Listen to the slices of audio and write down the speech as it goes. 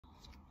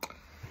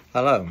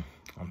Hello,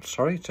 I'm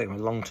sorry it's taken a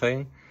long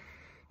time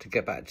to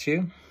get back to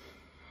you.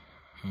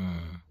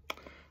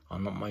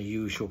 I'm not my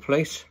usual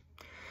place.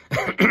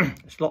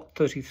 It's lot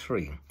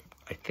 33,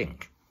 I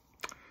think.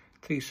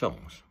 3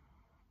 songs.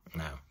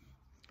 Now,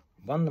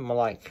 one of them I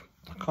like,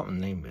 I can't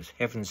remember the name, it's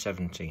Heaven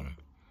 17.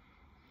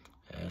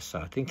 So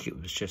I think it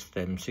was just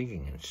them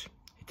singing it.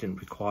 It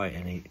didn't require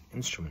any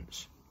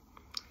instruments.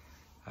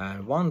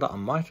 And one that I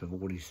might have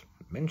already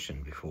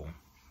mentioned before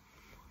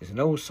is an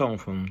old song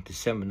from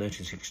December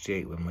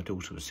 1968 when my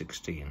daughter was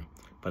 16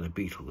 by the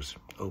Beatles,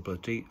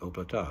 Obladi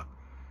Oblada.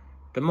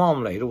 The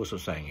Mamalade also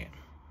sang it.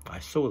 I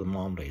saw the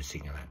Mamalade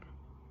singing that.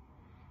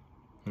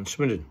 In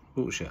Swindon,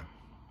 Wiltshire.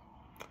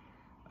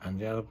 And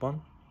the other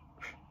one?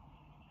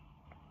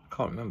 I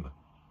can't remember.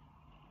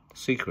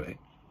 Secret.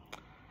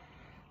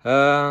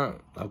 I've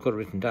got it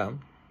written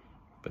down,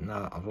 but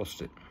now I've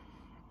lost it.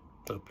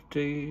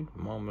 Obladi,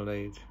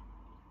 Mamalade.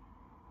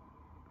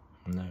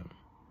 No.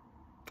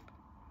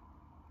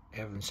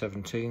 Heaven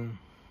 17.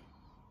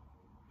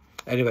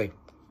 Anyway,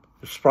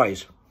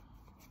 surprise.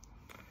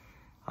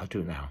 I'll do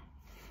it now.